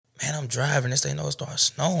man, I'm driving. This thing, it started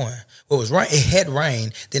snowing. Well, it was rain. It had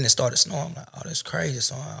rain. Then it started snowing. I'm like, oh, that's crazy.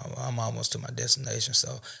 So I'm almost to my destination.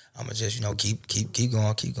 So I'm gonna just, keep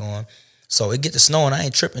going. So it get to snowing. I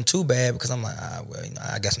ain't tripping too bad because I'm like,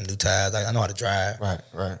 I got some new tires. I know how to drive. Right.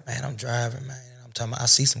 Man, I'm driving, man. I'm talking about, I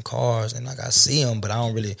see some cars and like I see them, but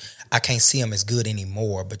I can't see them as good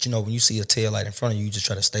anymore. But when you see a tail light in front of you, you just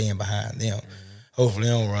try to stay in behind them. Hopefully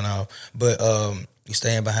they don't run off. But you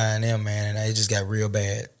staying behind them, man, and it just got real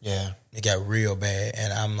bad. Yeah. It got real bad.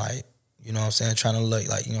 And I'm like, you know what I'm saying, trying to look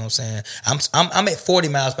like, you know what I'm saying? I'm at 40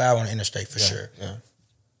 miles per hour on the interstate for sure. Yeah.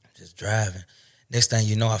 Just driving. Next thing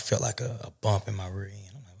you know, I felt like a bump in my rear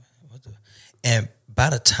end. I'm like, what the? And by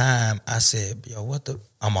the time I said, yo,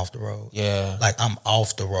 I'm off the road. Yeah. Like, I'm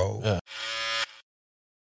off the road. Yeah.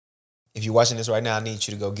 If you're watching this right now, I need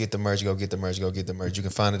you to go get the merch. Go get the merch. You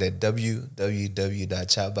can find it at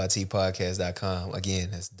www.chopbytpodcast.com. Again,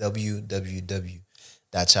 that's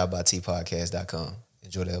www.chopbytpodcast.com.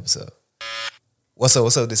 Enjoy the episode. What's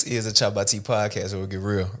up? This is a Chop by T podcast where we get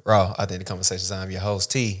real, raw, I think the conversations. I'm your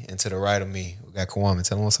host, T, and to the right of me, we got Kwame.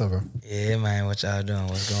 Tell him what's up, bro. Yeah, man, what y'all doing?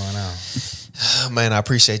 What's going on? Man, I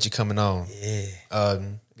appreciate you coming on. Yeah.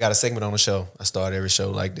 Got a segment on the show. I start every show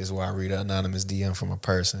like this where I read an anonymous DM from a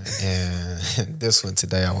person. And this one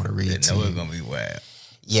today I want to read it to you. It's going to be wild.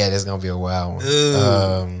 Yeah, this is going to be a wild one.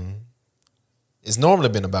 It's normally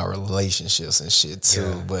been about relationships and shit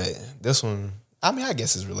too, but this one, I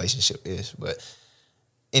guess it's relationship-ish, but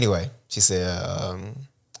anyway, she said,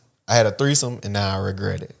 I had a threesome and now I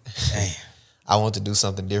regret it. Damn. I want to do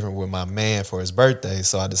something different with my man for his birthday,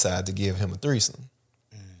 so I decided to give him a threesome.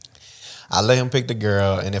 I let him pick the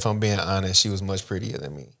girl, and if I'm being honest, she was much prettier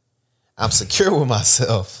than me. I'm secure with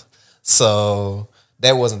myself, so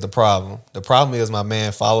that wasn't the problem. The problem is my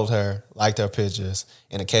man followed her, liked her pictures,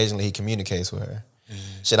 and occasionally he communicates with her.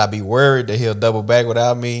 Should I be worried that he'll double back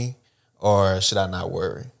without me, or should I not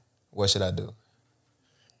worry? What should I do?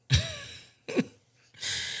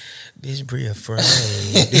 Bitch, be afraid.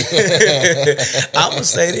 I'm gonna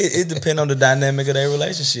say it depends on the dynamic of their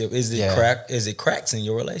relationship. Is it cracks in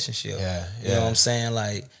your relationship? Yeah. You know what I'm saying?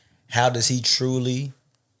 Like, how does he truly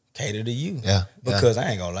cater to you? Yeah. Because I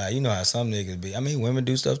ain't gonna lie, you know how some niggas be. I mean, women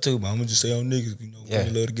do stuff too, but I'm gonna just say on niggas,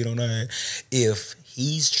 women love to get on their ass. If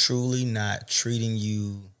he's truly not treating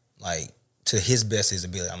you like to his best of his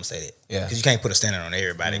ability, I'm gonna say that. Yeah. Because you can't put a standard on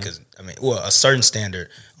everybody. Because a certain standard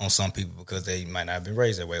on some people because they might not have been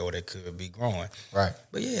raised that way or they could be growing. Right.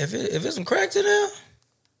 But yeah, if it's some cracks in there,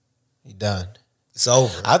 He done. it's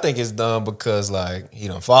over. I think it's done because like he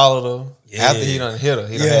done followed her. Yeah. After he done hit her,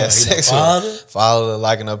 he done had sex with her. Followed her,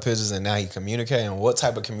 liking her pictures, and now he communicating. What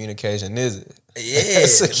type of communication is it? Yeah,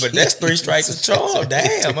 but that's 3 strikes of charm.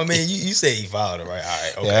 Damn. I mean, you say he followed her, right? All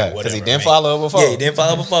right, okay, yeah, whatever. because he didn't follow her before. Yeah, he didn't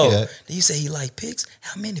follow her before. Yeah. Then you say he like pics.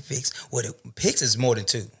 How many pics? Well, pics is more than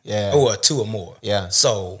 2. Yeah. Or 2 or more. Yeah.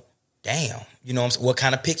 So, damn. You know what I'm saying? What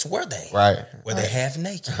kind of pics were they? Right. Were they half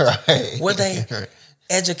naked? Right. Were they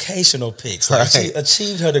educational pics? Like she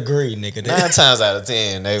achieved her degree, nigga. 9 times out of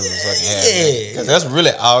 10, they was fucking half naked. Because that's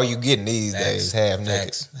really all you getting these days, half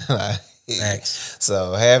naked. Facts.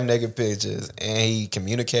 So half naked pictures, and he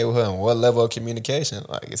communicate with her. And what level of communication?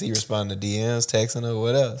 Like, is he responding to DMs, texting her,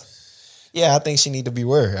 what else? Yeah, I think she need to be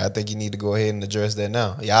worried. I think you need to go ahead and address that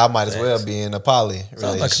now. Y'all might as well be in a poly relationship.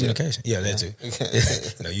 Sounds like communication. Yeah, that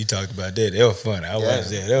too. You talked about that. That was funny. I watched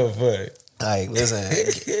that. That was funny. Like, listen,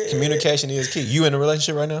 communication is key. You in a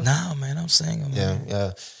relationship right now? Nah, man, I'm single, man.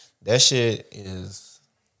 Yeah. That shit is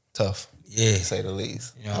tough. Yeah. To say the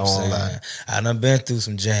least. You know what I'm saying? I done been through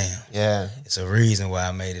some jam. Yeah. It's a reason why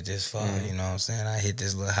I made it this far. You know what I'm saying? I hit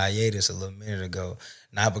this little hiatus a little minute ago.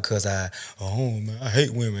 Not because I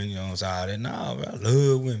hate women, you know what I'm saying? Nah, I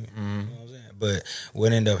love women. You know what I'm saying? But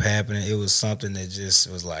what ended up happening, it was something that just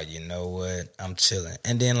was like, you know what? I'm chilling.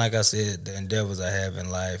 And then, like I said, the endeavors I have in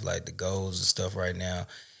life, like the goals and stuff right now,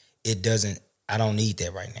 I don't need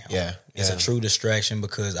that right now. Yeah. It's a true distraction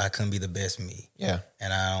because I couldn't be the best me. Yeah.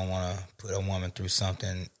 And I don't want to put a woman through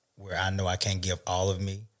something where I know I can't give all of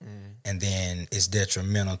me. And then it's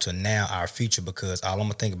detrimental to now our future because all I'm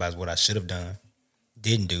going to think about is what I should have done,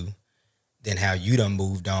 didn't do, then how you done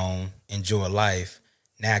moved on, enjoy life.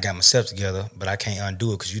 Now I got myself together, but I can't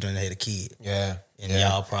undo it because you done had a kid. Yeah. And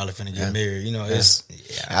y'all probably finna get married. You know,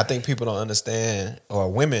 I think people don't understand,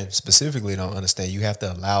 or women specifically don't understand, you have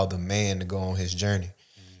to allow the man to go on his journey.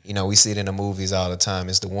 You know, we see it in the movies all the time.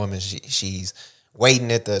 It's the woman, she's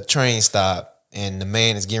waiting at the train stop, and the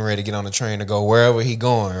man is getting ready to get on the train to go wherever he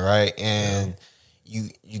going, right? And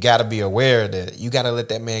you got to be aware that you got to let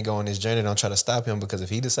that man go on his journey. Don't try to stop him, because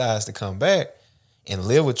if he decides to come back, and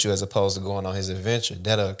live with you as opposed to going on his adventure,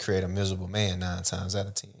 that'll create a miserable man 9 times out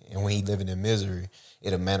of 10. And when he living in misery,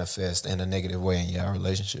 it'll manifest in a negative way in your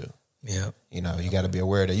relationship. Yep. You know, you got to be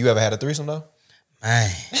aware of that. You ever had a threesome though?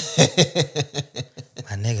 Man,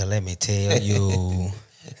 my nigga, let me tell you.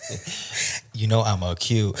 You know I'm a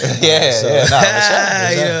cute. Yeah, so, yeah. No,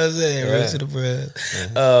 you know what I'm saying? Yeah. Right to the bread.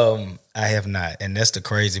 I have not, and that's the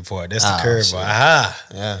crazy part. That's the curveball. Aha.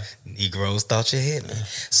 Yeah. Negroes thought you hit me.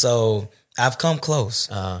 So I've come close.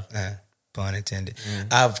 Pun intended.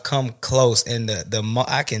 I've come close, and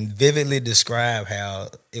I can vividly describe how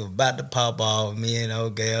it was about to pop off. Me and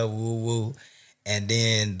old gal, woo woo, and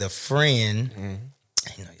then the friend.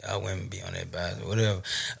 You know, y'all women be on that bad, whatever.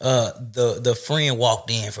 The friend walked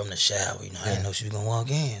in from the shower. You know, I didn't know she was gonna walk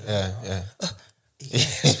in. Yeah.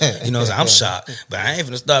 Yes. You know, so I'm shocked, but I ain't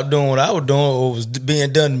finna stop doing what I was doing or was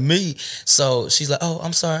being done to me. So she's like, "Oh,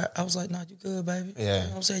 I'm sorry." I was like, "No, you good, baby." Yeah. You know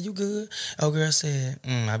what I'm saying, "You good?" Oh, girl said,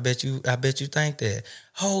 I bet you think that."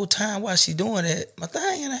 Whole time while she doing that, my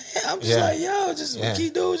thing in her hand, I'm just like, "Yo, just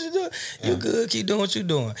keep doing what you doing. You good? Keep doing what you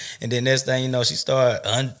doing." And then next thing you know, she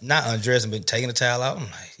started not undressing, but taking the towel out. I'm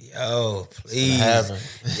like, "Yo, please,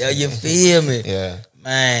 yo, you feel me?" Yeah.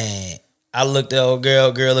 Man, I looked at old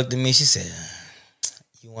girl. Girl looked at me. She said,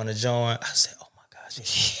 "You want to join?" I said, "Oh my gosh,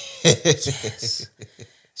 yes."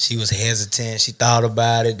 She was hesitant. She thought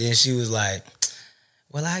about it. Then she was like,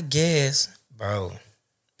 "Well, I guess, bro."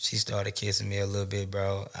 She started kissing me a little bit,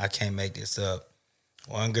 bro. I can't make this up.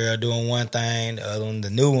 One girl doing one thing, the other one, the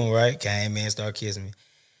new one, right, came in and started kissing me.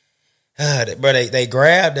 Bro, they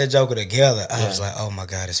grabbed that joker together. I was like, "Oh my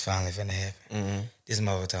God, it's finally finna happen." This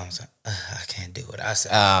motherfucker was like, "I can't do it." I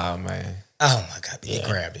said, "Oh man, oh my God," he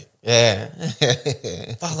grabbed it. Yeah.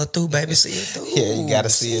 Follow through, baby. See it through. Yeah, you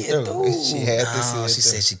gotta see it through. She had to see it She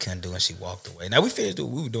through. said she couldn't do it and she walked away. Now we finished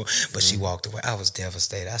doing what we were doing, but she walked away. I was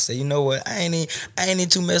devastated. I said, "You know what? I ain't even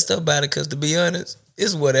too messed up about it, because to be honest,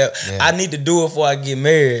 it's whatever. I need to do it before I get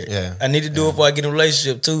married. Yeah. I need to do it before I get in a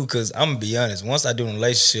relationship too, because I'm gonna be honest, once I do a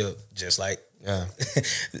relationship, just like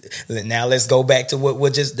now let's go back to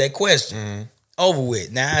what just that question. Over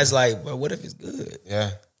with. Now it's like, well, what if it's good?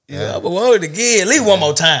 Yeah. You know, but want it again. Leave one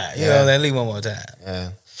more time. You know what I'm saying? Leave one more time. Yeah.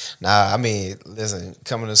 Nah, I mean, listen,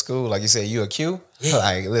 coming to school, like you said, you a Q. Yeah.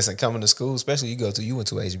 Like, listen, coming to school, especially you went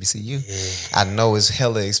to HBCU. Yeah. I know it's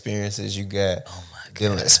hella experiences you got. Oh my God.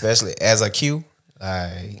 Dealing, especially as a Q.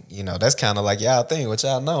 Like, you know, that's kind of like y'all thing, what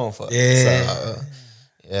y'all known for. Yeah.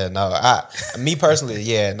 So, me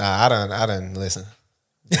personally, I done listen.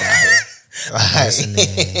 I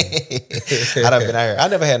done been out here. I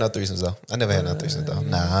never had no threesomes though. Never had no threesomes.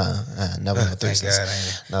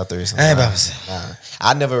 No threesomes.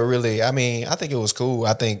 I never really. I mean, I think it was cool.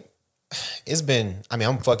 I think it's been. I mean,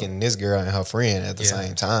 I'm fucking this girl and her friend at the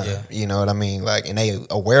same time. Yeah. You know what I mean? Like, and they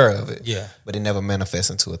aware of it. Yeah. But it never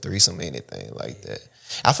manifests into a threesome or anything like that.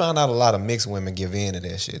 I found out a lot of mixed women give in to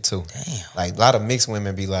that shit too. Damn. Like a lot of mixed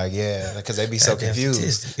women be like, because they be so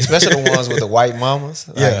confused. Especially the ones with the white mamas.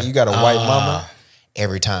 Like, you got a white mama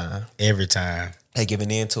every time. Every time. They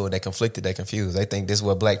giving into it, they conflicted, they confused. They think this is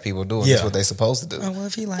what black people do and this is what they supposed to do. Oh, well,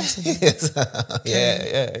 if he likes it.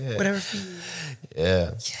 Yeah. Whatever for you.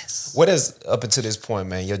 Yeah. Yes. What is, up until this point,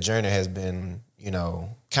 man, your journey has been,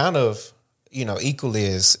 kind of, equally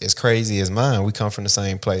as crazy as mine. We come from the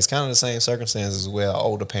same place, kind of the same circumstances as well,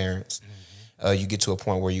 older parents. You get to a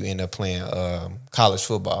point where you end up playing college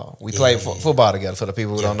football. We played football together. For the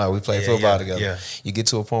people who don't know, we played football together. Yeah. You get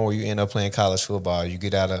to a point where you end up playing college football. You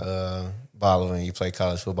get out of Bolivar and you play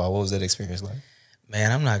college football. What was that experience like?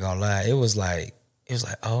 Man, I'm not gonna lie. It was like,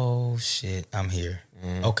 oh shit, I'm here.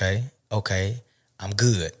 Okay, I'm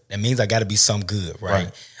good. That means I got to be some good,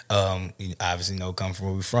 right? You obviously coming from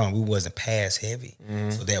where we're from, we wasn't pass heavy,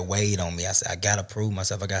 so that weighed on me. I said, I gotta prove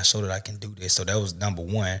myself. I gotta show that I can do this. So that was number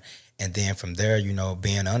one. And then from there,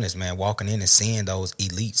 being honest, man, walking in and seeing those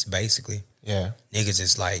elites, basically, niggas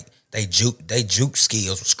is like they juke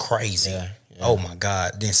skills was crazy. Oh my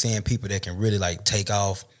God! Then seeing people that can really like take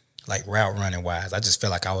off, like route running wise, I just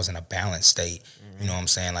felt like I was in a balanced state. You know what I'm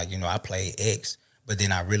saying? Like, I played X, but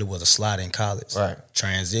then I really was a slot in college. Right.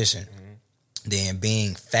 Transition. Then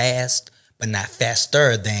being fast, but not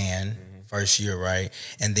faster than first year, right?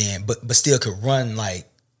 And then, but still could run like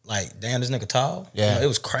damn, this nigga tall. Yeah, it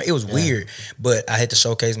was it was weird, but I had to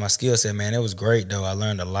showcase my skill set, man. It was great though. I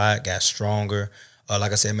learned a lot, got stronger.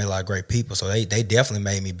 Like I said, I met a lot of great people, so they definitely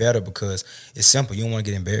made me better because it's simple. You don't want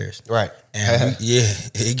to get embarrassed, right? And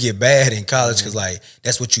it get bad in college because like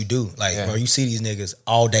that's what you do. Like, bro, you see these niggas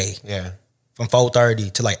all day. Yeah. From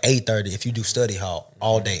 4:30 to like 8:30 if you do study hall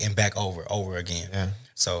all day and back over again. Yeah.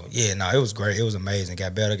 So it was great. It was amazing.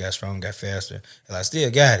 Got better, got stronger, got faster. And I still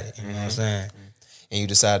got it. You know what I'm saying? And you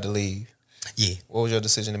decided to leave. Yeah. What was your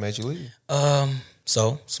decision that made you leave?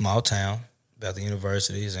 So small town, Bethel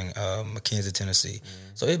Universities in McKenzie, Tennessee.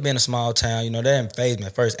 So it been a small town, that didn't phase me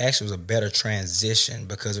at first. Actually, it was a better transition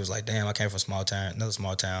because it was like, damn, I came from a small town, another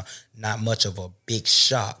small town, not much of a big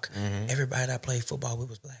shock. Everybody that I played football with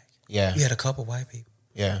was black. Yeah. You had a couple white people.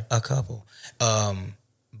 Yeah. A couple.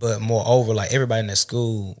 But moreover, like everybody in that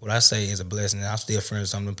school, what I say is a blessing. And I'm still friends with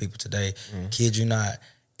some of them people today. Kid you not,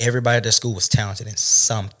 everybody at that school was talented in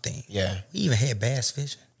something. Yeah. We even had bass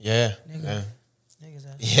fishing. Yeah. Nigga.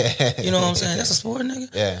 Yeah. Yeah. You know what I'm saying? That's a sport, nigga.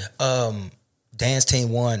 Yeah. Dance team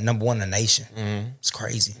won number one in the nation. It's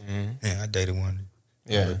crazy. Yeah, I dated one.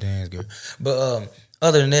 Yeah. Dance girl. But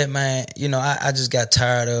other than that, man, I just got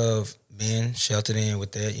tired of being sheltered in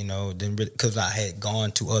with that, didn't really, because I had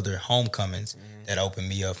gone to other homecomings that opened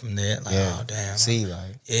me up from there. Like, oh damn. See,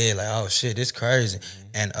 like. Yeah, like, oh shit, this crazy.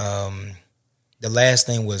 And the last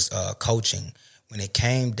thing was coaching. When it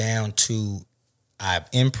came down to I've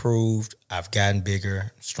improved, I've gotten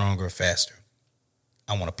bigger, stronger, faster.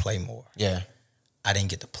 I want to play more. Yeah. I didn't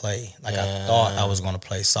get to play. Like I thought I was going to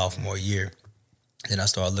play sophomore year. Then I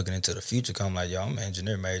started looking into the future. I'm like, yo, I'm an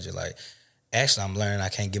engineer major. Like, actually, I'm learning I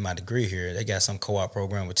can't get my degree here. They got some co-op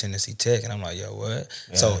program with Tennessee Tech. And I'm like, yo, what?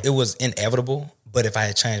 Yeah. So it was inevitable. But if I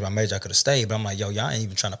had changed my major, I could have stayed. But I'm like, yo, y'all ain't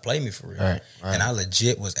even trying to play me for real. Right. And I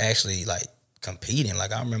legit was actually like competing.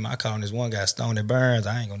 Like, I remember I called this one guy, Stoney Burns.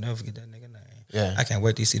 I ain't going to never forget that nigga name. Yeah. I can't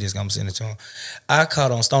wait to see this. I'm sending it to him. I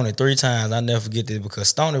caught on Stoney 3 times. I'll never forget this because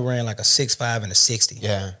Stoney ran like a 6'5" and a 60.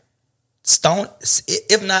 Yeah. Stone,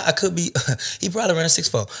 if not, I could be. He probably ran a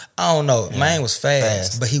 6'4". I don't know. Yeah. Man was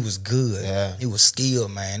fast, but he was good. Yeah. He was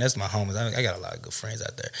skilled, man. That's my homies. I got a lot of good friends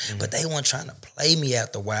out there, but they weren't trying to play me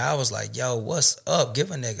after a while. I was like, yo, what's up?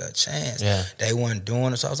 Give a nigga a chance. Yeah. They weren't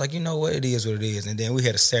doing it, so I was like, you know what? It is what it is. And then we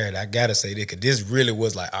had a Saturday. I gotta say this because this really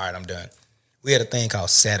was like, all right, I'm done. We had a thing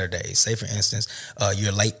called Saturdays. Say for instance,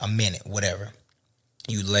 you're late a minute, whatever.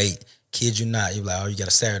 You late. Kid you not, you like, oh, you got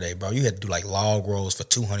a Saturday, bro. You had to do like log rolls for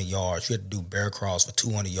 200 yards. You had to do bear crawls for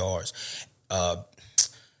 200 yards.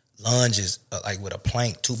 Lunges, like with a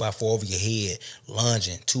plank, 2x4 over your head,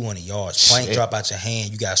 lunging, 200 yards. Plank drop out your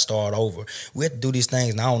hand, you got to start over. We had to do these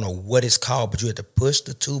things, and I don't know what it's called, but you had to push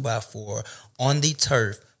the 2x4 on the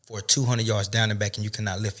turf for 200 yards down and back, and you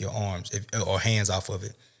cannot lift your arms or hands off of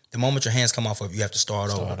it. The moment your hands come off of it, you have to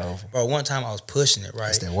start over. Bro, one time I was pushing it, right?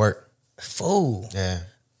 That's that work. Fool. Yeah.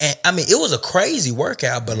 And I mean, it was a crazy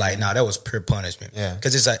workout, but like, nah, that was pure punishment. Yeah.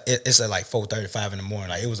 Because it's at like 4:35 in the morning.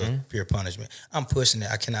 Like, it was a pure punishment. I'm pushing it.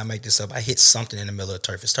 I cannot make this up. I hit something in the middle of the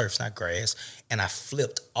turf. It's turf, it's not grass. And I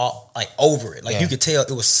flipped all, like over it. Like, you could tell it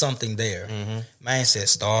was something there. Man said,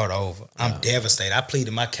 start over. I'm devastated. I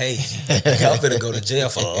pleaded my case. I'm finna go to jail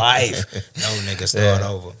for life. No, nigga, start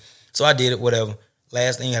over. So I did it, whatever.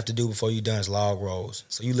 Last thing you have to do before you done is log rolls.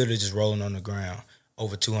 So you literally just rolling on the ground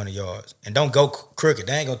over 200 yards. And don't go crooked.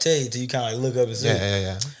 They ain't gonna tell you till you kind of like look up and see.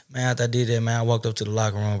 Yeah. Man, after I did that, man, I walked up to the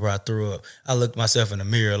locker room, bro. I threw up. I looked myself in the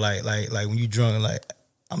mirror like when you drunk, like,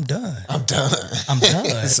 I'm done.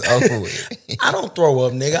 It's over with. I don't throw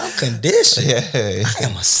up, nigga. I'm conditioned. Yeah. I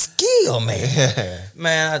am a skill, man. Yeah.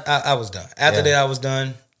 Man, I was done. After that, I was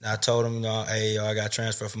done. I told him, hey, I got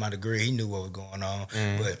transferred for my degree. He knew what was going on,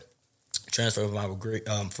 but transfer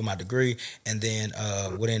for my degree, and then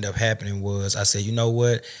what ended up happening was I said, you know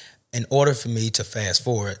what? In order for me to fast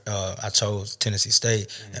forward, I chose Tennessee State.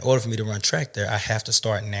 In order for me to run track there, I have to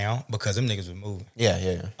start now because them niggas was moving.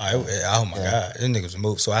 Yeah. Oh my God, them niggas was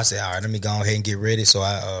moving. So I said, all right, let me go ahead and get ready. So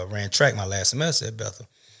I ran track my last semester at Bethel.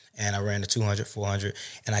 And I ran the 200, 400,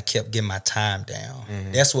 and I kept getting my time down.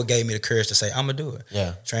 That's what gave me the courage to say, I'm going to do it.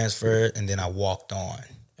 Yeah. Transferred, and then I walked on.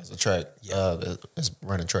 As a track, as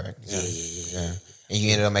running track. Yeah. And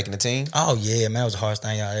you ended up making the team? Oh, yeah, man. That was the hardest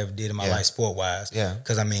thing I ever did in my life, sport-wise. Yeah.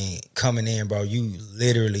 Because, I mean, coming in, bro, you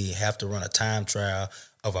literally have to run a time trial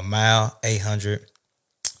of a mile, 800,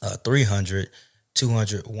 300,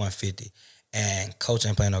 200, 150. And coach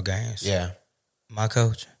ain't playing no games. Yeah. My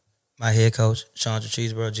coach, my head coach, Chandra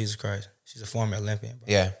Cheeseborough, Jesus Christ. She's a former Olympian, bro.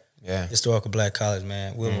 Yeah. Historical black college,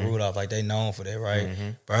 man. Wilma Rudolph, like, they known for that,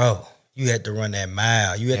 right? Bro. You had to run that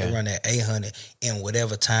mile. You had to run that 800 in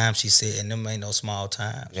whatever time she said, and them ain't no small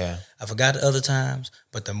times. Yeah. I forgot the other times,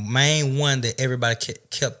 but the main one that everybody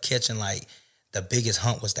kept catching, like, the biggest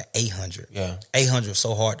hump was the 800. Yeah. 800 was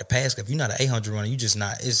so hard to pass. If you're not an 800 runner, you just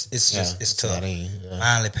not. It's tough.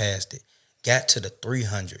 Finally passed it. Got to the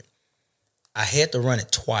 300. I had to run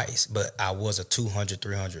it twice, but I was a 200,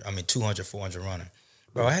 400 runner.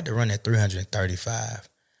 Bro, I had to run that 335.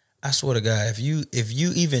 I swear to God, if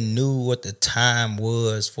you even knew what the time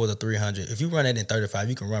was for the 300, if you run it in 35,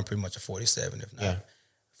 you can run pretty much a 47, if not,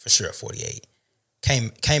 for sure a 48.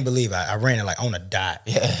 Can't believe I ran it like on a dot.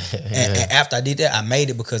 Yeah. And after I did that, I made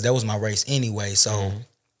it because that was my race anyway. So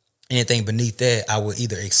anything beneath that, I would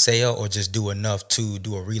either excel or just do enough to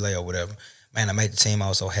do a relay or whatever. Man, I made the team. I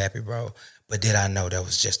was so happy, bro. But did I know that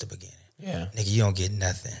was just the beginning? Yeah. Nigga, you don't get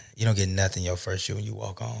nothing. You don't get nothing your first year when you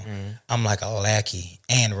walk on. I'm like a lackey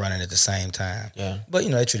and running at the same time. Yeah. But,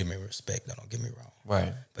 they treated me with respect, though. Don't get me wrong.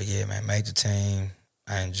 Right. But, yeah, man, made the team.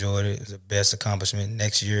 I enjoyed it. It was the best accomplishment.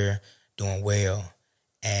 Next year, doing well.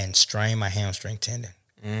 And strained my hamstring tendon.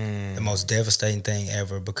 The most devastating thing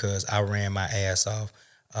ever because I ran my ass off.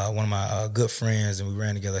 One of my good friends, and we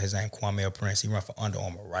ran together, his name Kwame Prince. He run for Under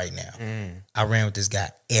Armour right now. I ran with this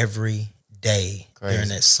guy every day during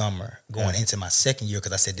that summer, going into my second year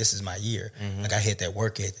because I said, this is my year. Like, I hit that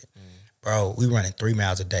work ethic. Bro, we running 3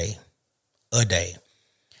 miles a day.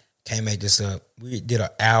 Can't make this up. We did an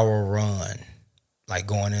hour run, like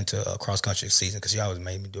going into a cross-country season because she always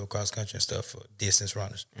made me do a cross-country and stuff for distance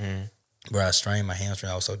runners. Bro, I strained my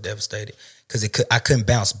hamstring. I was so devastated because I couldn't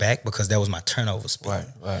bounce back because that was my turnover speed.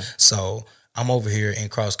 Right. So I'm over here in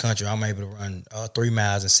cross-country. I'm able to run 3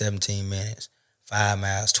 miles in 17 minutes, 5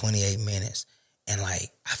 miles, 28 minutes. And, like,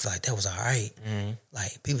 I feel like that was all right.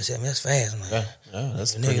 Like, people said, man, that's fast. I'm like,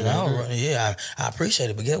 that's niggas, I don't run. Yeah, I appreciate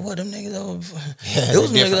it. But guess what? Them niggas, there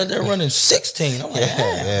was niggas out there running 16. I'm like,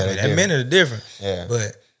 that minute is different. Yeah.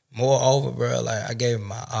 But moreover, bro, like, I gave it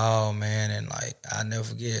my all, man. And, like, I'll never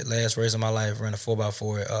forget, last race of my life, ran a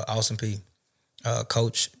 4x4 at Austin P.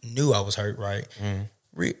 Coach knew I was hurt, right?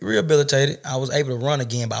 Rehabilitated. I was able to run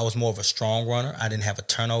again, but I was more of a strong runner. I didn't have a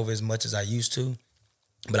turnover as much as I used to.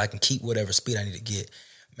 But I can keep whatever speed I need to get.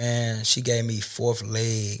 Man, she gave me fourth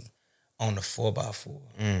leg on the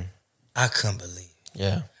 4x4. I couldn't believe it.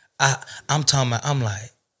 Yeah. I'm talking about, I'm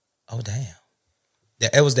like, oh, damn.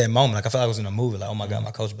 It was that moment. Like, I felt like I was in a movie. Like, oh, my God,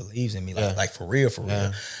 my coach believes in me. Like for real.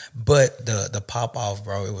 But the pop-off,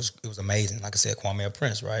 bro, it was amazing. Like I said, Kwame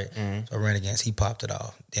Prince, right? So I ran against, he popped it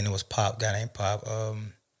off. Then it was guy named Pop.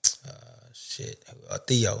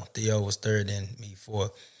 Theo. Theo was third, then me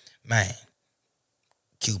fourth. Man.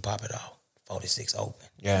 Q pop it off. 46 open.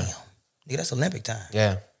 Yeah. Damn. Nigga, that's Olympic time.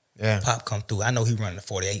 Yeah. Pop come through. I know he running the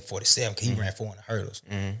 48, 47 because he ran 400 hurdles.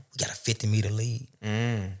 We got a 50-meter lead.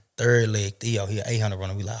 Third leg, Theo, he an 800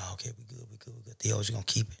 runner. We like, oh, okay, we good. Theo's going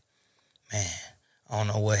to keep it. Man, I don't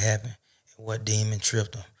know what happened and what demon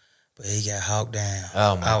tripped him, but he got hawked down.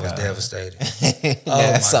 Oh, my God. I was devastated.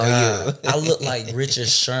 That's on you. I looked like Richard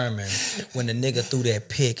Sherman when the nigga threw that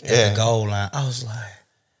pick at the goal line. I was like,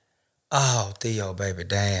 oh, Theo, baby,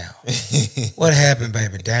 damn. What happened,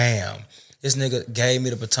 baby, damn? This nigga gave me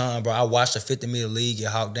the baton, bro. I watched a 50-meter lead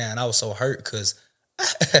get hawked down. I was so hurt because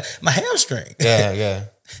my hamstring. Yeah.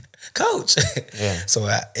 Coach. Yeah. So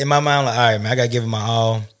in my mind, I'm like, all right, man, I got to give it my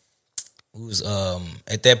all. It was,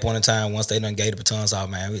 at that point in time, once they done gave the batons off,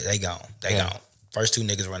 man, they gone. They gone. First two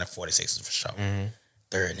niggas running 46s for sure.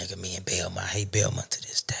 Third nigga, me and Belmont. Hey, Belmont to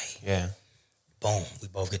this day. Yeah. Boom, we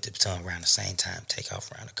both get the baton around the same time, take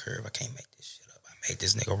off around the curve. I can't make this shit up.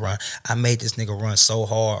 I made this nigga run so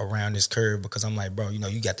hard around this curve because I'm like, bro,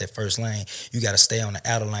 you got that first lane. You got to stay on the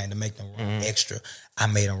outer lane to make them run extra. I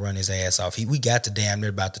made him run his ass off. We got to damn near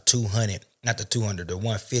about the 200, not the 200, the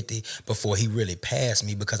 150 before he really passed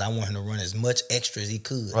me because I want him to run as much extra as he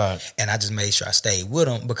could. Right. And I just made sure I stayed with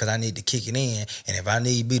him because I need to kick it in. And if I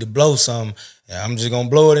need be to blow something, I'm just going to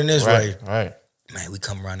blow it in this way. Right. Man, we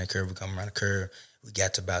come around the curve. We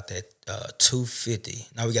got to about that 250.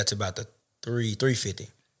 Now we got to about the 350.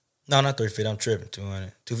 No, not 350. I'm tripping.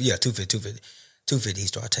 200. 250. 250. He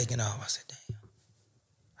started taking off. I said, damn.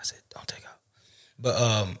 I said, don't take off. But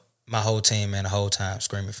my whole team, man, the whole time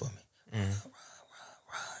screaming for me. Run.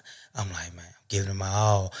 I'm like, man, I'm giving it my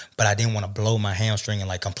all. But I didn't want to blow my hamstring and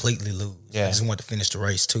like completely lose. Yeah. I just wanted to finish the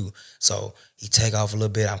race too. So he take off a little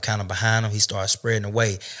bit. I'm kind of behind him. He started spreading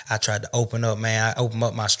away. I tried to open up, man. I opened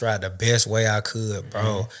up my stride the best way I could,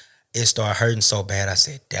 bro. It started hurting so bad. I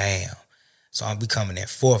said, damn. So I'm becoming in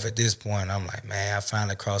fourth at this point. I'm like, man, I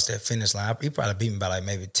finally crossed that finish line. He probably beat me by like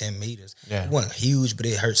maybe 10 meters. Yeah. It wasn't huge, but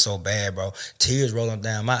it hurt so bad, bro. Tears rolling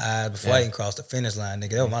down my eyes before I even crossed the finish line, nigga.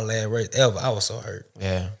 That was my last race ever. I was so hurt.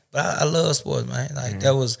 Yeah. But I love sports, man. Like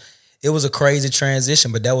it was a crazy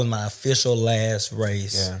transition, but that was my official last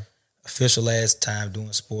race. Yeah. Official last time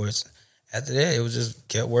doing sports. After that, it was just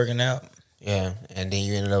kept working out. Yeah. And then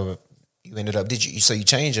you ended up so you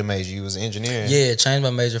changed your major, you was an engineer. Yeah, changed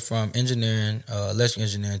my major from engineering, electrical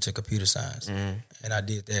engineering to computer science. And I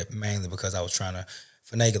did that mainly because I was trying to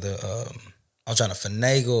finagle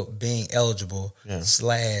being eligible /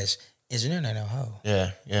 engineering ain't no hoe.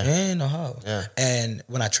 Yeah, yeah. It ain't no hoe. Yeah. And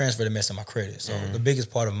when I transferred, it messed up my credit. So the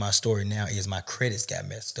biggest part of my story now is my credits got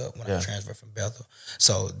messed up when I transferred from Bethel.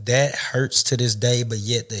 So that hurts to this day, but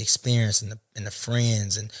yet the experience and the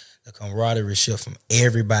friends and the camaraderie from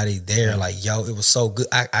everybody there, like, yo, it was so good.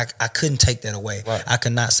 I couldn't take that away. Right. I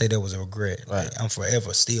could not say that was a regret. Right. Like, I'm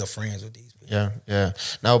forever still friends with these people. Yeah, yeah.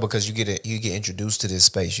 No, because you get introduced to this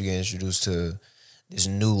space. You get introduced to this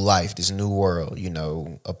new life, this new world. You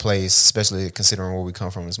know, a place, especially considering where we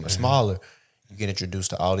come from, is much smaller. You get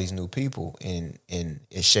introduced to all these new people, and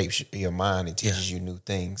it shapes your mind and teaches you new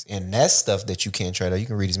things. And that's stuff that you can't trade. You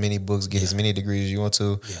can read as many books, get as many degrees as you want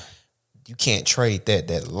to. Yeah. You can't trade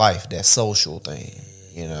that life, that social thing.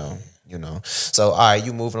 You know. So, all right,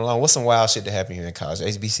 you moving along. What's some wild shit that happened here in college?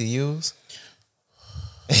 HBCUs.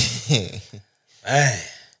 Man.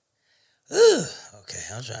 Okay,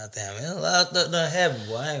 I'm trying to think. Man, a lot of stuff done happened,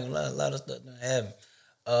 boy. I ain't gonna lie, a lot of stuff done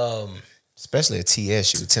happened. Especially at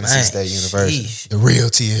TSU, Tennessee State University. Sheesh. The real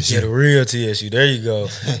TSU. Yeah, the real TSU. There you go.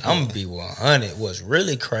 I'm gonna be 100. What's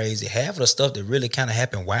really crazy, half of the stuff that really kind of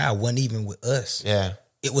happened wild wasn't even with us. Yeah.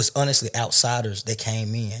 It was honestly outsiders that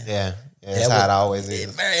came in. Yeah. That's how it always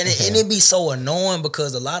is. And it'd be so annoying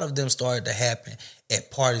because a lot of them started to happen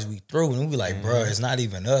at parties we threw, and we'd be like, bro, it's not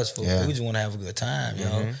even us, fool. We just want to have a good time,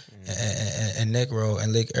 yo. And neck roll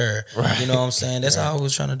and lick air. Right. You know what I'm saying? That's all I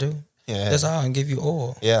was trying to do. Yeah. That's all, and give you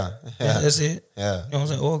oil. Yeah. That's it. Yeah. You know what I'm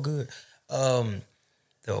saying? All good.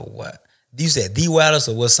 The what? You said the wildest,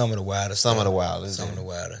 or what's some of the wildest? Some of the wildest. Some of the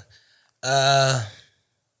wildest. I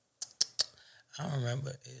don't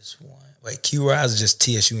remember. It's one. Wait, Q Rise is just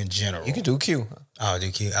TSU in general. You can do Q. Oh, do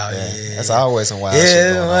Q. Oh, yeah. That's always some wild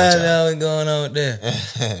shit going on there.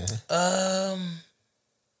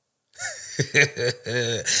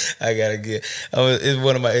 I gotta get. It's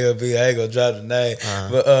one of my LB. I ain't gonna drop the name,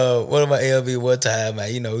 but one of my LB one time,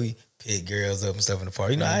 man. You know, we pick girls up and stuff in the park.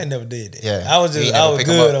 You know, I ain't never did that. Yeah, I was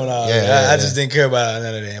good on all that. I just didn't care about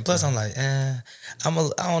none of that. And plus, I'm like, I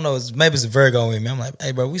don't know. Maybe it's a Virgo with me. I'm like,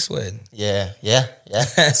 hey, bro, we sweating. Yeah.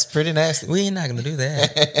 It's pretty nasty. We ain't not gonna do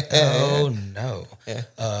that. Oh no. Yeah.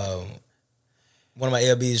 One of my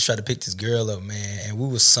LBs tried to pick this girl up, man, and we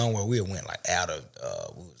was somewhere. We went like out of,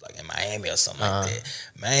 we was like in Miami or something like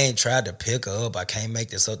that. Man tried to pick her up. I can't make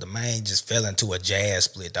this up. The man just fell into a jazz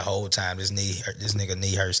split the whole time. This nigga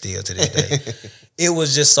knee hurt still to this day. It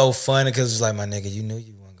was just so funny because it's like, my nigga, you knew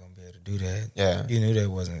you weren't gonna be able to do that. Yeah, you knew that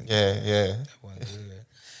wasn't. Yeah. That wasn't good.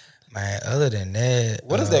 Man, other than that,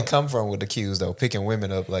 where does that come from with the cues though? Picking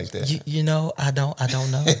women up like that. You know, I don't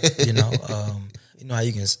know. You know. You know how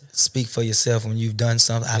you can speak for yourself when you've done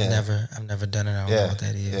something. I've never done it. I don't know what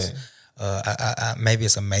that is. I maybe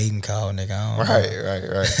it's a maiden call, nigga. I don't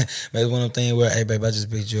know. Right. Maybe one of them things where, hey, babe, I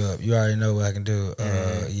just picked you up. You already know what I can do.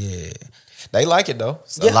 Yeah. They like it though.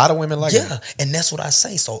 A lot of women like it. Yeah, and that's what I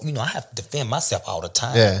say. So, you know, I have to defend myself all the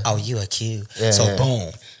time. Yeah. Oh, you a cute. Yeah, so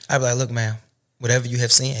boom. I be like, look, man, whatever you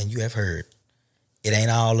have seen and you have heard, it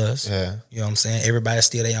ain't all us. Yeah. You know what I'm saying? Everybody's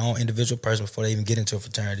still their own individual person before they even get into a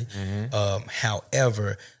fraternity.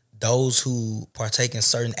 However, those who partake in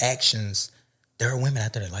certain actions, there are women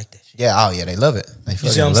out there that like that shit. Yeah, they love it. They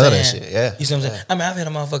fucking love that shit. Yeah. You see what I'm saying? I mean, I've had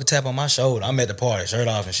a motherfucker tap on my shoulder. I'm at the party, shirt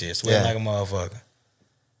off and shit, sweating like a motherfucker.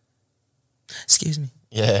 Excuse me.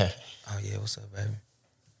 Yeah. Oh yeah, what's up, baby?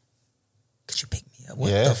 Could you pick me up?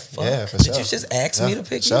 What the fuck? Yeah, for sure. Did you just ask me to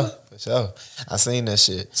pick you up? For sure. I seen that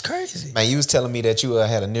shit. It's crazy. Man, you was telling me that you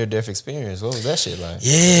had a near-death experience. What was that shit like?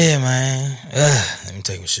 Yeah, man. Let me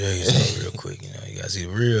take my shades real quick. You know, you gotta see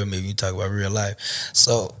the real. Maybe you talk about real life.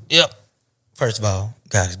 So, yep. First of all,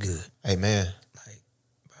 God is good. Amen. Like,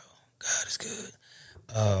 bro, God is good.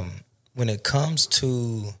 When it comes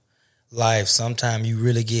to life, sometimes you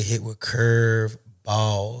really get hit with curve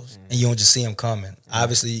balls and you don't just see them coming.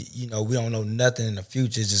 Obviously, you know, we don't know nothing in the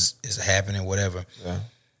future. It's happening, whatever. Yeah.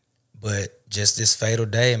 But just this fatal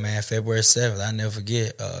day, man, February 7th, I'll never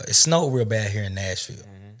forget. It snowed real bad here in Nashville.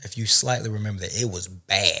 If you slightly remember that, it was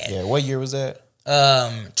bad. Yeah, what year was that?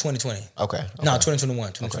 2020. Okay. No,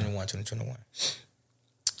 2021.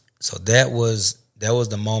 So that was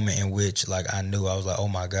the moment in which, like, I knew. I was like, oh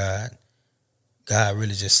my God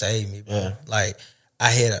really just saved me, bro. Yeah. Like, I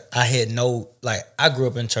had no, like, I grew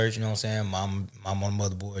up in church, you know what I'm saying? Mom on the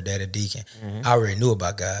motherboard, dad a deacon. I already knew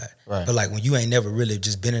about God. Right. But, like, when you ain't never really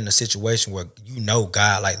just been in a situation where you know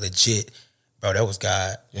God, like, legit, bro, that was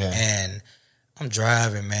God. Yeah. And I'm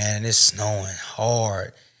driving, man, and it's snowing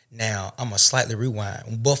hard. Now, I'm going to slightly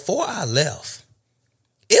rewind. Before I left,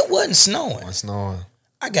 it wasn't snowing.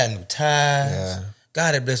 I got new tires. Yeah.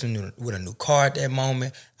 God had blessed me with a new car at that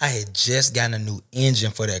moment. I had just gotten a new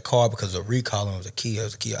engine for that car because of recalling. It was a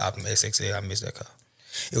Kia Optima XXL. I missed that car.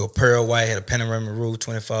 It was pearl white, had a panoramic roof,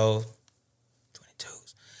 24,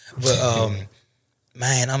 22s. But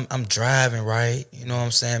man, I'm driving, right? You know what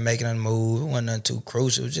I'm saying? Making a move. It wasn't nothing too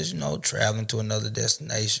crucial. It was just, traveling to another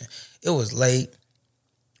destination. It was late,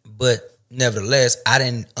 but nevertheless, I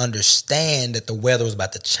didn't understand that the weather was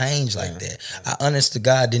about to change like that. I honest to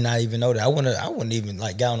God did not even know that. I wouldn't even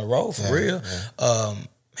like get on the road for real.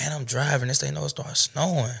 Man, I'm driving. This thing, it started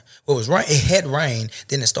snowing. Well, it was rain. It had rained.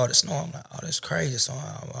 Then it started snowing. I'm like, oh, that's crazy. So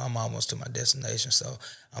I'm almost to my destination. So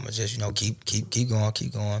I'm gonna just, keep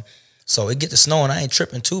going. So it get to snow and I ain't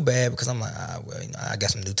tripping too bad because I'm like, I got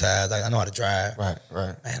some new tires. I know how to drive. Right.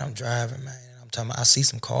 Man, I'm driving, man. I'm talking about, I see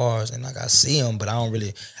some cars and like I see them, but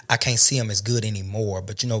I can't see them as good anymore.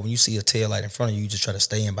 But when you see a tail light in front of you, you just try to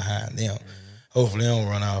stay in behind them. Hopefully they don't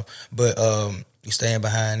run off. But you staying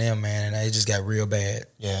behind them, man, and it just got real bad.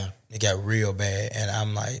 Yeah. It got real bad. And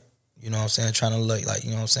I'm like, you know what I'm saying, trying to look like, you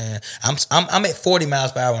know what I'm saying? I'm at 40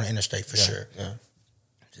 miles per hour on the interstate for sure. Yeah.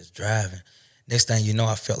 Just driving. Next thing you know,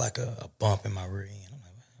 I felt like a bump in my rear end. I'm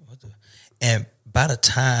like, what the? And by the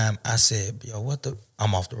time I said, yo,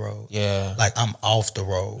 I'm off the road. Yeah. Like, I'm off the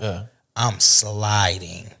road. Yeah. I'm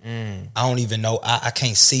sliding. I don't even know. I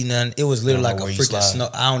can't see nothing. It was literally like a freaking snow.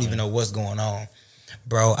 I don't even know what's going on.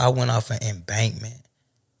 Bro, I went off an embankment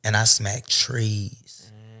and I smacked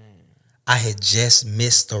trees. I had just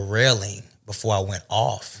missed the railing before I went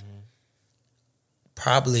off.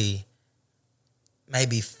 Probably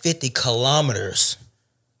maybe 50 kilometers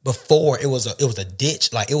before it was a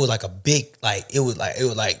ditch. Like it was like a big, like it was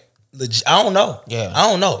like legit. I don't know. Yeah. I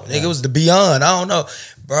don't know. Like, it was the beyond. I don't know.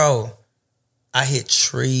 Bro, I hit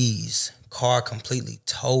trees, car completely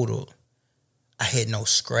totaled. I had no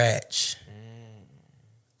scratch.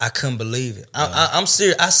 I couldn't believe it. I'm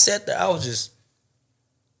serious. I sat there, I was just,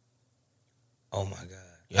 oh my God.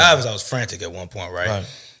 Yeah. I was frantic at one point, right?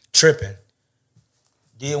 Tripping.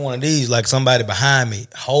 Did one of these, like somebody behind me,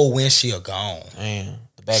 whole windshield gone. Man,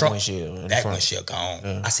 the back windshield. Back windshield gone.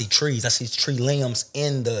 Yeah. I see trees. I see tree limbs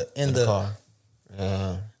in the car.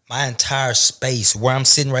 Yeah. My entire space where I'm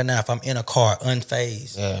sitting right now, if I'm in a car,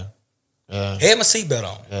 unfazed. Yeah. Had my seatbelt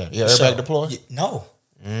on. Yeah. Your airbag deployed? No.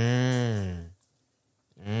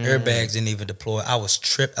 Airbags didn't even deploy. I was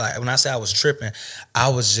tripping. Like, when I say I was tripping, I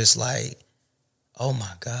was just like, oh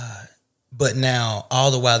my God. But now,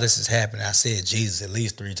 all the while this is happening, I said Jesus at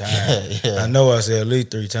least 3 times. I know I said at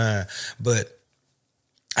least 3 times. But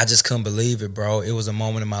I just couldn't believe it, bro. It was a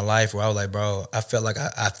moment in my life where I was like, bro, I felt like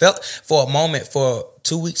I felt for a moment, for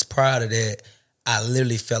 2 weeks prior to that, I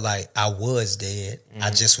literally felt like I was dead.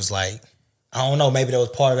 I just was like, I don't know, maybe that was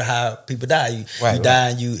part of how people die. You die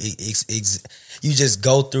and you just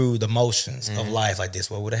go through the motions of life. Like,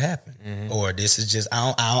 this what would have happened, or this is just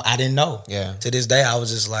I didn't know. Yeah. To this day, I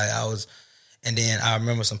was just like and then I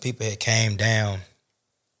remember some people had came down.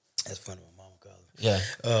 That's funny, my mama called it.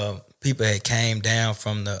 Yeah. People had came down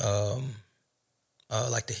from the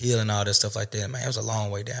like the hill and all that stuff like that. Man, it was a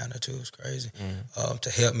long way down there too. It was crazy. To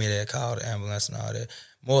help me, they called the ambulance and all that.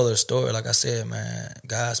 Moral of the story, like I said, man,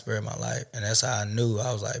 God spared my life, and that's how I knew.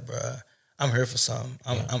 I was like, bro, I'm here for something.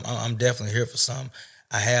 I'm definitely here for something.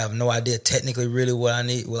 I have no idea technically really what I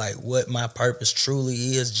need, like what my purpose truly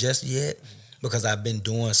is just yet, because I've been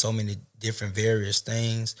doing so many different various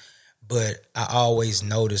things. But I always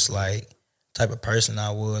noticed like type of person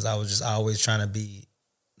I was just always trying to be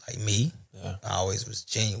like me. Yeah. I always was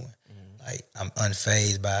genuine. Like, I'm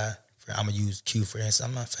unfazed by, I'm gonna use Q for instance.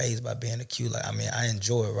 I'm not fazed by being a Q. Like, I mean, I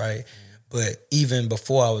enjoy it, right? But even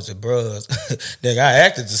before I was a Bruhs, I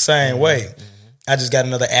acted the same way. I just got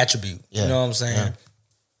another attribute. You know what I'm saying? Yeah.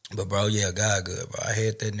 But bro, yeah, God good, bro. I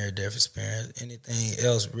had that near-death experience. Anything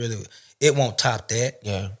else really, it won't top that.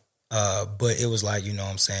 Yeah. But it was like, you know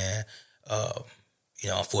what I'm saying?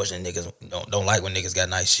 Unfortunately, niggas don't like when niggas got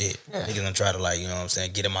nice shit. Yeah. Niggas gonna try to, like, you know what I'm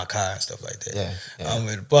saying, get in my car and stuff like that. Yeah. I'm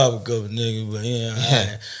in the pub with a couple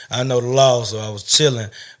niggas, but I know the law, so I was chilling.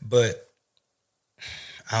 But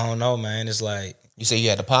I don't know, man. It's like, you say you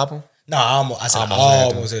had to pop them? No, I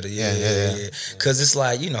almost hit it. Yeah. Cause it's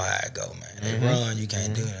like, you know how it go, man. They run, you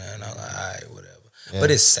can't do that. And I'm like, all right, whatever. Yeah. But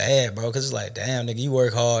it's sad, bro, because it's like, damn, nigga, you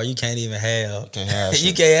work hard, you can't even have. You can't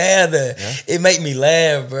have that. Yeah. It make me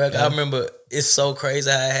laugh, bro. Yeah. I remember, it's so crazy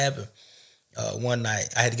how it happened. One night,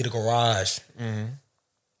 I had to get a garage.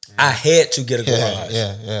 I had to get a garage.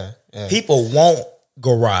 Yeah. People want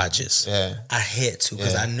garages. Yeah. I had to,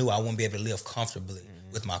 because I knew I wouldn't be able to live comfortably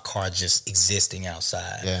with my car just existing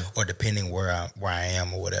outside, or depending where I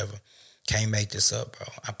am or whatever. Can't make this up, bro.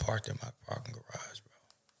 I parked in my parking garage, bro.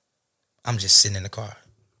 I'm just sitting in the car,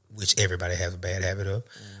 which everybody has a bad habit of.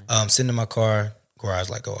 Sitting in my car, garage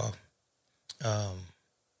light go off.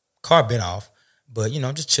 Car been off, But,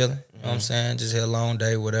 just chilling. You know what I'm saying? Just had a long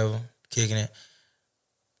day, whatever, kicking it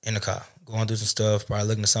in the car, going through some stuff, probably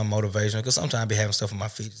looking at some motivation. Because sometimes I be having stuff on my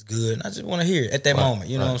feet. It's good. And I just want to hear it at that moment.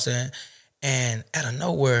 You know what I'm saying? And out of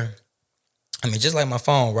nowhere, I mean, just like my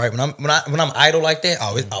phone, right? When I'm idle like that,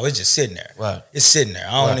 it's just sitting there. Right. It's sitting there.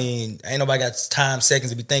 I don't ain't nobody got time,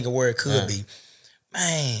 seconds to be thinking where it could be.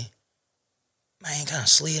 Man, kind of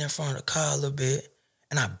slid in front of the car a little bit.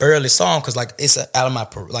 And I barely saw him because like it's out of my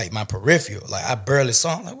peripheral. Like I barely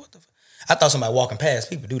saw him. Like what the fuck? I thought somebody walking past.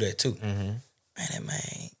 People do that too. Man, that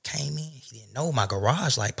man came in. He didn't know my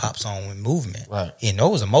garage light pops on with movement. Right. He didn't know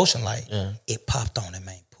it was a motion light. Yeah. It popped on. That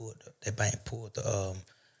man pulled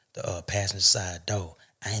the passenger side door.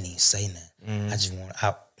 I ain't even say nothing. I just want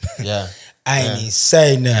out. Yeah. I ain't even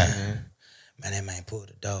say nothing. Man, that man pulled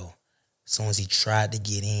the door. As soon as he tried to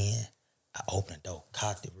get in, I opened the door,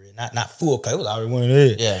 cocked it real. Not full, because it was already one of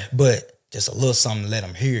theirs. Yeah. But just a little something to let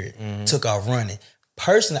him hear it. Took off running.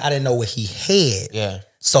 Personally, I didn't know what he had. Yeah.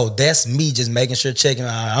 So that's me just making sure, checking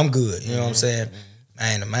out, I'm good. You know what I'm saying?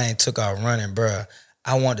 Man, the man took off running, bro.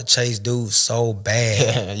 I wanted to chase dudes so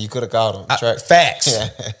bad. Yeah, you could have called him. Facts.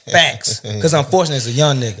 Facts. Because unfortunately, it's a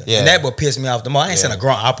young nigga. Yeah. And that what pissed me off the most. I ain't saying a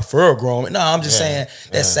grown, I prefer a grown. No, I'm just saying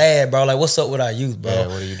that's sad, bro. Like, what's up with our youth, bro? Yeah,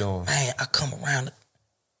 what are you doing? Man, I come around.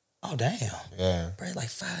 Oh, damn. Yeah. Bro, like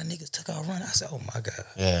 5 niggas took off running. I said, oh, my God.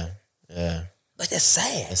 Yeah. Yeah. Like, that's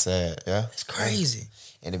sad. It's sad, yeah. It's crazy.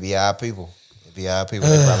 And it be our people. They probably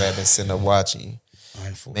have been sitting up watching you.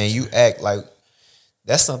 Man, you act like,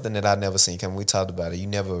 that's something that I never seen coming. We talked about it. You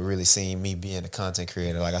never really seen me being a content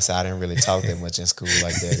creator. Like I said, I didn't really talk that much in school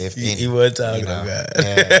like that. If any, you were talking about.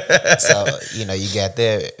 Yeah. So, you got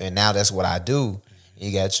that, and now that's what I do.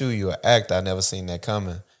 You got you're an actor. I never seen that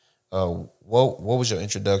coming. What was your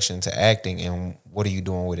introduction to acting, and what are you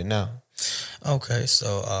doing with it now? Okay,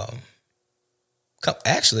 so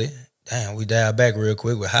actually, damn, we dialed back real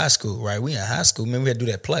quick with high school, right? We in high school. Remember we had to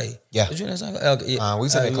do that play. Yeah. Did you know that? Yeah. We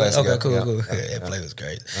took that class together. Okay, cool. Yeah, that play was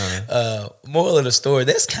great. Moral of the story,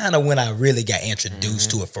 that's kind of when I really got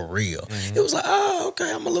introduced to it for real. It was like, oh,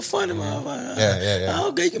 okay, I'm a little funny, motherfucker. Yeah.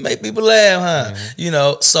 Okay, you can make people laugh,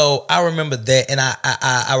 huh? So I remember that, and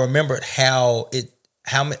I remembered how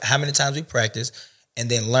many times we practiced, and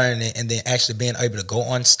then learning it, and then actually being able to go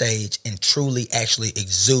on stage and truly actually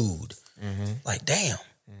exude. Like, damn.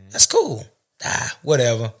 That's cool.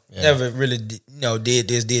 Whatever. Yeah. Never really, did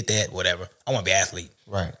this, did that, whatever. I want to be an athlete.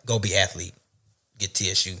 Right. Go be athlete. Get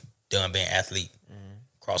TSU. Done being athlete.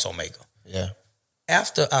 Crossroad maker. Yeah.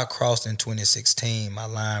 After I crossed in 2016, my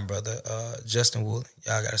line brother, Justin Woolley,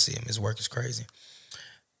 y'all got to see him. His work is crazy.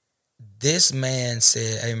 This man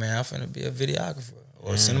said, hey, man, I'm finna be a videographer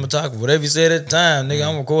or cinematographer. Whatever you said at the time, nigga,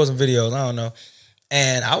 I'm recording some videos. I don't know.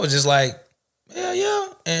 And I was just like, hell yeah.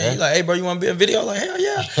 And he's like, hey, bro, you want to be in video? I'm like, hell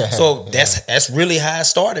yeah. So that's really how it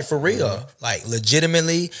started for real. Like,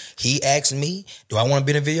 legitimately, he asked me, do I want to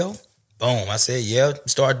be in a video? Boom. I said, yeah,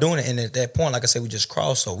 start doing it. And at that point, like I said, we just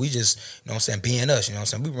crossed. So we just, being us,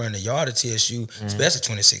 we run the yard at TSU, especially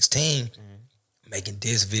 2016. Making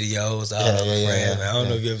diss videos, all over friends. I don't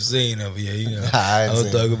know if you ever seen them, I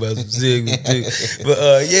don't talk about some signals too. But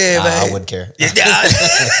man. I wouldn't care.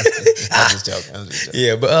 I'm just joking.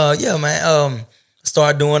 Yeah, but man.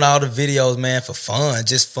 Start doing all the videos, man, for fun,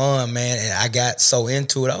 just fun, man. And I got so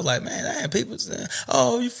into it. I was like, man, I had people saying,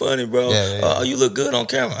 "Oh, you funny, bro. Oh, you look good on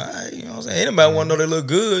camera." You know what I'm saying? Anybody want to know they look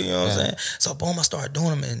good? You know what I'm saying? So boom, I started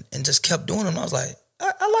doing them and just kept doing them. And I was like,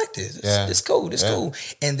 I like this. It's cool. It's cool.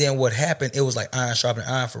 And then what happened, it was like iron sharpening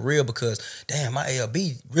iron for real, because damn, my ALB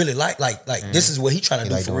really like this is what he trying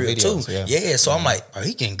to do for real videos, too. Yeah. So I'm like, oh,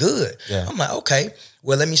 he getting good. Yeah. I'm like, okay,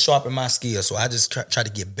 well, let me sharpen my skills. So I just try to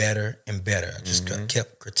get better and better. I just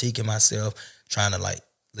kept critiquing myself, trying to like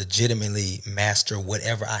legitimately master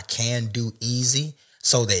whatever I can do easy,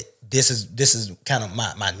 so that this is kind of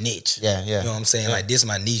my niche. Yeah. You know what I'm saying? Like, this is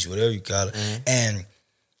my niche, whatever you call it. And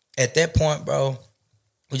at that point, bro,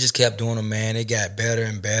 we just kept doing them, man. It got better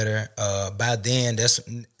and better. By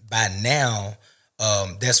now,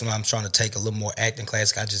 that's when I'm trying to take a little more acting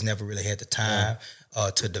class. I just never really had the time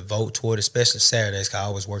to devote toward it, especially Saturdays, because I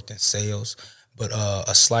always worked in sales. But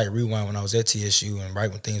a slight rewind, when I was at TSU and right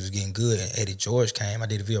when things was getting good and Eddie George came, I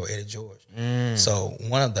did a video with Eddie George. So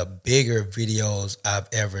one of the bigger videos I've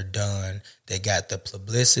ever done that got the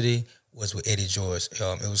publicity was with Eddie George.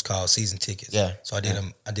 It was called Season Tickets. Yeah. So I did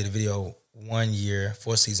a video 1 year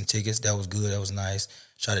for season tickets. That was good. That was nice.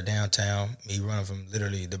 Shot it downtown. Me running from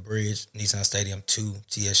literally the bridge, Nissan Stadium, to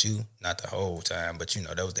TSU. Not the whole time, but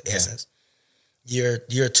that was the essence.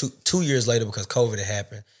 Two years later, because COVID had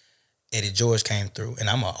happened, Eddie George came through, and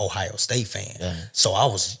I'm an Ohio State fan. Yeah. So I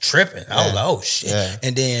was tripping. I was like, oh shit. Yeah.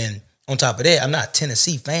 And then on top of that, I'm not a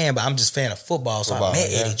Tennessee fan, but I'm just a fan of football. So I met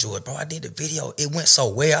yeah. Eddie George, bro. I did the video. It went so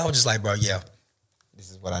well. I was just like, bro, yeah. This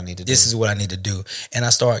is what I need to do. This is what I need to do. And I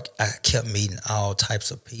kept meeting all types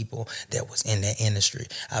of people that was in that industry.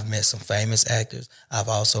 I've met some famous actors. I've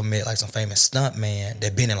also met like some famous stunt man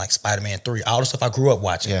that been in like Spider-Man 3. All the stuff I grew up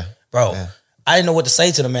watching. Yeah. Bro, Yeah. I didn't know what to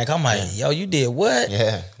say to the man. I'm like, yo, you did what?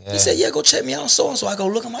 Yeah. He said, yeah, go check me out on so-and-so. I go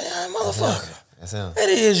look. I'm like, yeah, motherfucker. That's him. That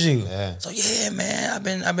is you. Yeah. So yeah,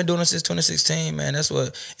 man, I've been doing this since 2016, man. That's what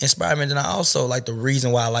inspired me. And I also like the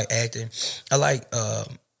reason why I like acting. I like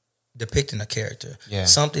depicting a character. Yeah.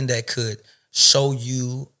 Something that could show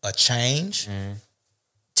you a change,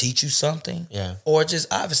 teach you something, or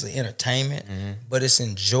just obviously entertainment. But it's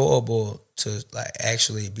enjoyable to like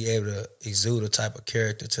actually be able to exude a type of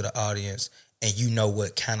character to the audience, and you know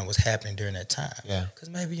what kind of was happening during that time. Yeah. Because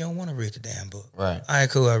maybe you don't want to read the damn book. Right. All right,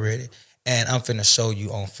 cool, I read it. And I'm finna show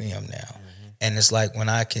you on film now. And it's like when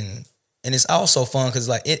I can, and it's also fun because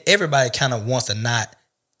like everybody kind of wants to not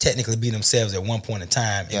technically be themselves at one point in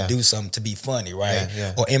time and do something to be funny,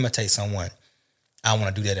 right? Or imitate someone. I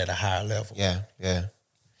want to do that at a higher level. Yeah.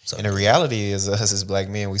 So, and the reality is, us as black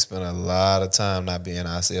men, we spend a lot of time not being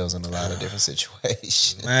ourselves in a lot of different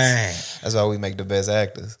situations. Man, that's why we make the best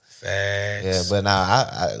actors. Facts. Yeah, but now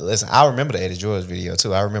I listen. I remember the Eddie George video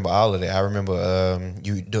too. I remember all of that. I remember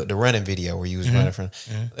the running video where you was running from.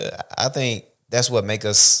 I think that's what make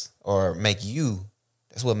us or make you.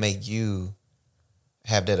 That's what make you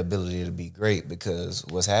have that ability to be great, because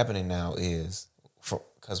what's happening now is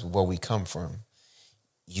because where we come from,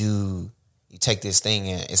 you take this thing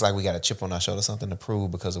and it's like we got a chip on our shoulder, something to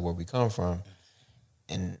prove because of where we come from,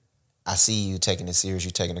 and I see you taking it serious.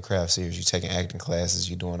 You're taking the craft serious. You're taking acting classes.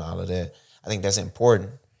 You're doing all of that. I think that's important,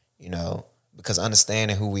 because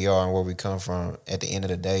understanding who we are and where we come from, at the end of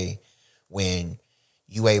the day, when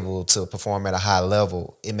you able to perform at a high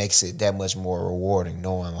level, it makes it that much more rewarding,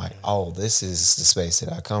 knowing like, oh, this is the space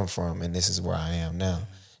that I come from and this is where I am now.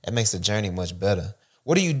 It makes the journey much better.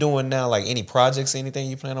 What are you doing now? Like any projects, anything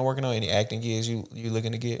you plan on working on? Any acting gigs you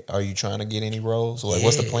looking to get? Are you trying to get any roles? Like,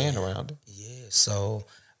 what's the plan around it? Yeah, so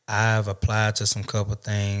I've applied to some couple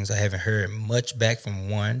things. I haven't heard much back from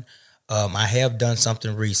one. I have done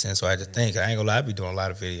something recent, so I had to think. I ain't gonna lie, I be doing a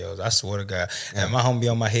lot of videos. I swear to God. And my homie be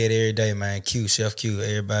on my head every day, man. Chef Q,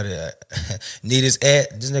 everybody need his ad.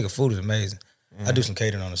 This nigga food is amazing. I do some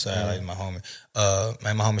catering on the side, like my homie.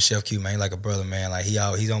 Man, my homie Chef Q, man, he like a brother, man. Like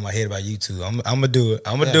he's on my head about YouTube. I'm gonna do it.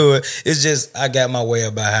 I'm gonna do it. It's just I got my way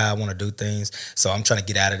about how I want to do things, so I'm trying to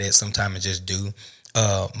get out of that sometime and just do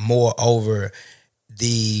more over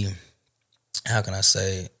the. How can I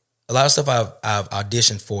say? A lot of stuff I've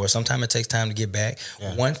auditioned for. Sometimes it takes time to get back.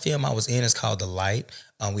 One film I was in is called The Light.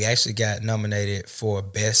 We actually got nominated for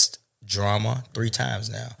Best Drama 3 times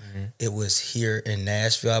now. It was here in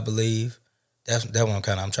Nashville, I believe. That one I'm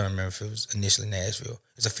trying to remember if it was initially Nashville.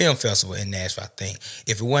 It's a film festival in Nashville, I think.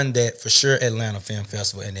 If it wasn't that, for sure Atlanta Film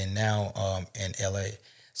Festival, and then now in LA.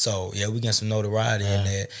 So yeah, we get some notoriety in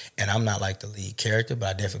that, and I'm not like the lead character, but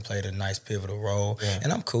I definitely played a nice pivotal role,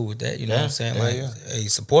 and I'm cool with that. You know what I'm saying? Like a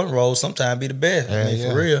supporting role sometimes be the best. I mean,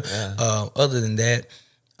 for real. Other than that,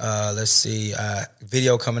 let's see,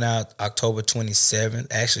 video coming out October 27th.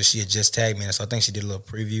 Actually, she had just tagged me, so I think she did a little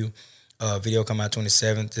preview. Video coming out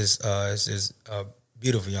 27th. This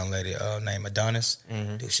beautiful young lady named Adonis.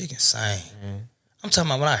 Dude, she can sing. I'm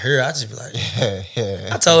talking about when I heard her, I just be like,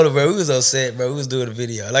 I told her, bro, we was on set, bro. We was doing a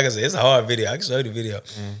video. Like I said, it's a hard video. I can show you the video.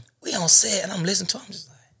 We on set, and I'm listening to her. I'm just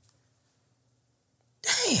like,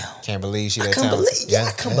 damn. Can't believe she I that couldn't talented. believe,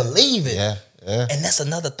 I couldn't believe it. Yeah. And that's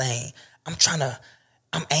another thing.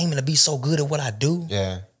 I'm aiming to be so good at what I do.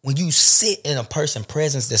 Yeah. When you sit in a person's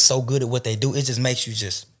presence that's so good at what they do, it just makes you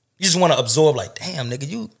just want to absorb, like, damn, nigga,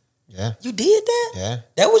 you did that? Yeah.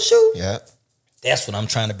 That was you? Yeah. That's what I'm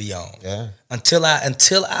trying to be on. Yeah. Until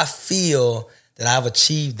I feel that I've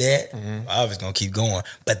achieved that, I'm obviously gonna keep going.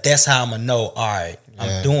 But that's how I'm gonna know, all right,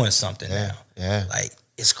 I'm doing something now. Yeah. Like,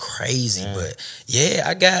 it's crazy. But yeah,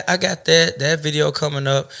 I got that video coming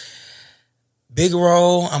up. Big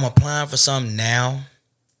role, I'm applying for something now.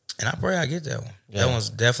 And I pray I get that one. Yeah. That one's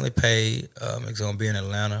definitely paid. It's gonna be in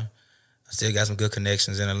Atlanta. I still got some good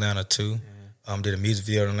connections in Atlanta too. Did a music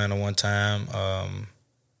video in Atlanta one time.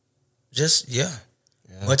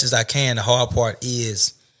 Much as I can. The hard part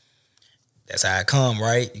is that's how I come,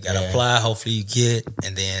 right? You got to apply. Hopefully you get.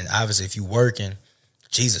 And then obviously if you working,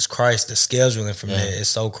 Jesus Christ, the scheduling from there is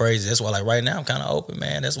so crazy. That's why like right now I'm kind of open,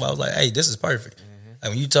 man. That's why I was like, hey, this is perfect.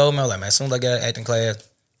 Like when you told me, I was like, man, as soon as I got an acting class,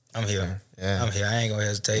 I'm here. Yeah. I'm here. I ain't gonna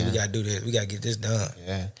hesitate. We gotta do this. We gotta get this done.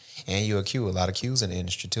 Yeah. And you're a lot of Qs in the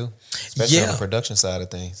industry too. Especially on the production side of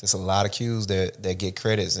things. There's a lot of Qs that get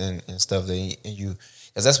credits and stuff that you,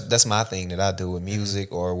 because that's my thing that I do with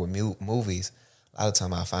music or with movies. A lot of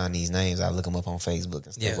time I find these names, I look them up on Facebook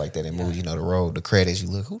and stuff like that. And movies, the road, the credits, you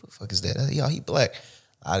look, who the fuck is that? Y'all, he black.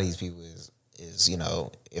 A lot of these people is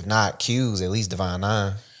if not Qs, at least Divine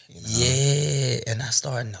Nine. Yeah, and I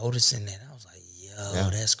started noticing that. I was like, yo,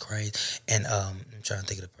 that's crazy. And I'm trying to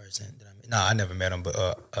think of the person that I met. No, I never met him, but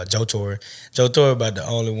Joe Torre. Joe Torre about the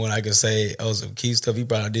only one I can say, some Q stuff. He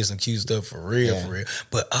probably did some Q stuff for real.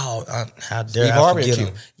 But how dare I forget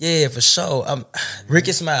him? Yeah, for sure.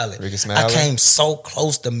 Ricky Smiley. I came so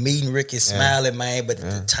close to meeting Ricky Smiley, man, but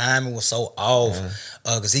the timing was so off.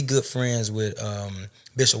 Because he good friends with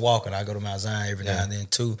Bishop Walker, and I go to Mount Zion every now and then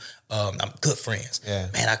too. I'm good friends.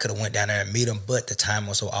 Man, I could have went down there and meet him, but the time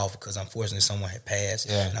was so off because unfortunately someone had passed.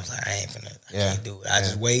 And I was like, I can't do it. I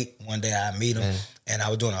just wait. One day I meet him, and I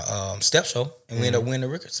was doing a step show, and we ended up winning the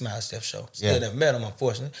Ricky Smiley step show. Still never met him,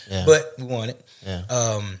 unfortunately, but we won it.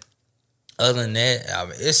 Other than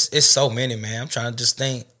that, it's so many, man. I'm trying to just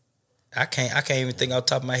think. I can't even think off the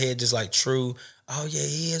top of my head. Just like true. Oh yeah,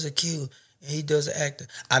 he is a Q. And he does an actor.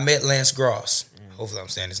 I met Lance Gross. Hopefully I'm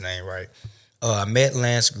saying his name right. I met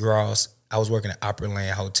Lance Gross. I was working at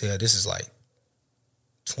Opryland Hotel. This is like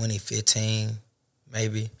 2015,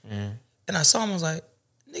 maybe. And I saw him. I was like,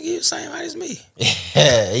 nigga, you the same height as me.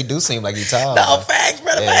 Yeah, he do seem like he tall. No, facts,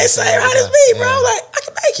 brother. Man, same height as me, bro. I was like, I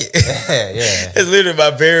can make it. It's literally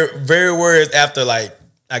my very words after, like,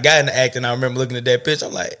 I got into acting. I remember looking at that picture.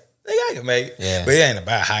 I'm like, nigga, I can make it. But it ain't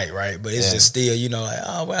about height, right? But it's just still, like,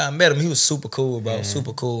 oh, well, I met him. He was super cool, bro.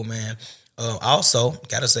 Super cool, man. Also,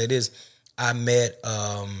 gotta say this. I met,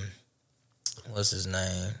 what's his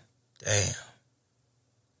name? Damn.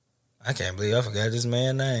 I can't believe I forgot this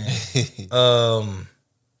man's name.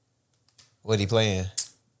 What he playing?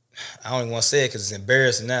 I don't even want to say it because it's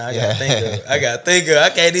embarrassing now. I gotta think of. I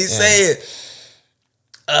can't even say it.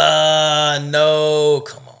 No.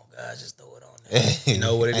 Come on, God, just throw it on there. You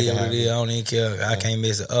know what it is? I don't even care. I can't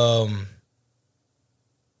miss it.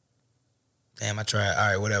 Damn, I tried. All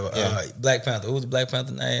right, whatever. Black Panther. Who's the Black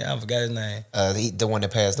Panther name? I forgot his name. The one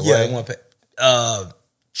that passed away. Yeah, the one.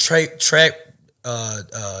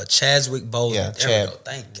 Chadwick Boseman. Yeah, there we go.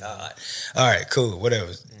 Thank God. All right, cool.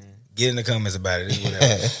 Whatever. Get in the comments about it.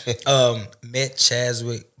 Whatever. Met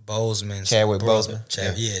Chadwick Boseman's brother.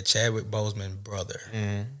 Chadwick Boseman's brother.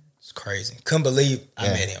 It's crazy. Couldn't believe I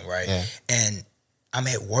met him, right? And I'm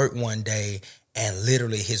at work one day, and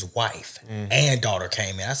literally his wife and daughter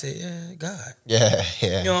came in. I said, yeah, God. Yeah.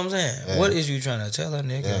 You know what I'm saying? What is you trying to tell her,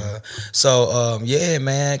 nigga? So,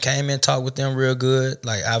 man, came in, talked with them real good.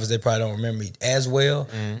 Like, obviously, they probably don't remember me as well,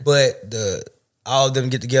 but all of them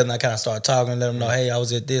get together and I kind of start talking, let them know, hey, I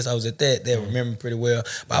was at this, I was at that. They remember me pretty well.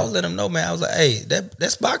 But I was letting them know, man, I was like, hey,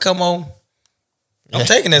 that spot come on. I'm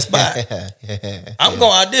taking that spot. I'm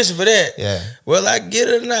going to audition for that. Well, I get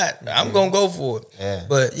it or not, I'm going to go for it.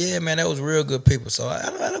 But, yeah, man, that was real good people. So I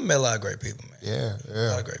met a lot of great people, man. A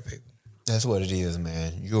lot of great people. That's what it is,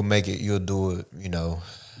 man. You'll make it. You'll do it,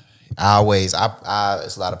 I it's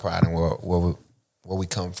a lot of pride in where we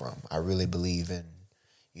come from. I really believe in,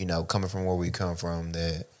 coming from where we come from,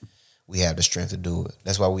 that we have the strength to do it.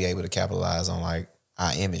 That's why we able to capitalize on, like,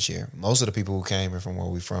 our image here. Most of the people who came here from where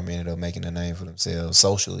we from ended up making a name for themselves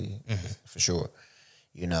socially, for sure.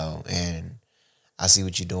 And I see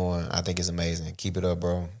what you're doing. I think it's amazing. Keep it up,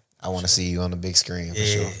 bro. I want to see you on the big screen for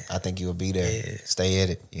sure. I think you'll be there. Stay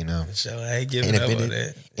at it, For sure. I ain't giving up on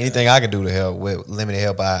that. Anything I can do to help with limited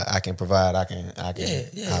help I can provide, I'll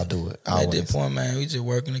do it. At this point, man, we just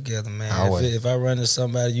working together, man. If I run into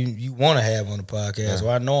somebody you want to have on the podcast, or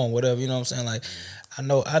I know them, whatever, you know what I'm saying? Like, I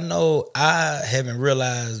know I haven't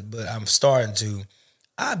realized, but I'm starting to.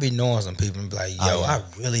 I be knowing some people and be like, yo, I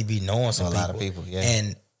really be knowing some people. A lot of people,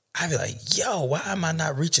 And I be like, yo, why am I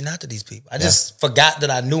not reaching out to these people? I just forgot that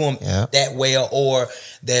I knew them that well, or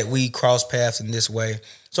that we cross paths in this way.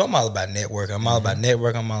 So I'm all about networking.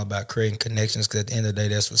 I'm all about creating connections, because at the end of the day,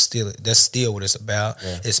 that's still what it's about.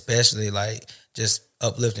 Especially like just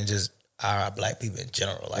uplifting just our black people in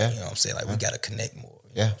general. Like, you know what I'm saying? Like, we got to connect more.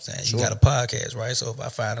 You know what I'm saying? Sure. You got a podcast, right? So if I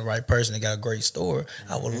find the right person that got a great story,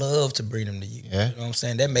 I would love to bring them to you. You know what I'm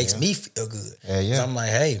saying? That makes me feel good. So I'm like,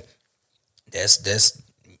 hey, that's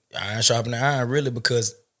iron sharpening iron, really,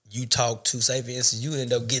 because you talk to, say for instance, you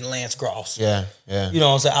end up getting Lance Gross. Yeah. You know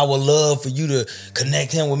what I'm saying? I would love for you to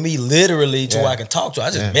connect him with me literally to where I can talk to him.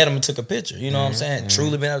 I just met him and took a picture. You know what I'm saying?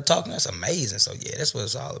 Truly been able to talk to him. That's amazing. So yeah, that's what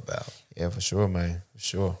it's all about. Yeah, for sure, man.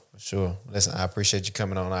 For sure. Listen, I appreciate you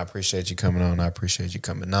coming on. I appreciate you coming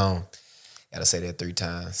on. Gotta say that 3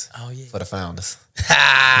 times. Oh yeah. For the founders. You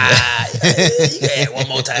can add one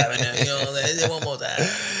more time in there. You know what I'm saying? One more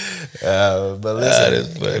time. But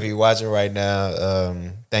listen, if you're watching right now,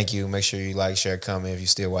 thank you. Make sure you like, share, comment if you're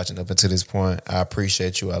still watching up until this point. I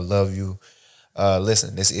appreciate you. I love you.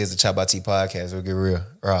 Listen, this is the Chop by T podcast. We'll get real,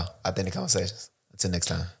 raw, authentic conversations. Until next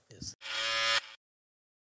time. Yes.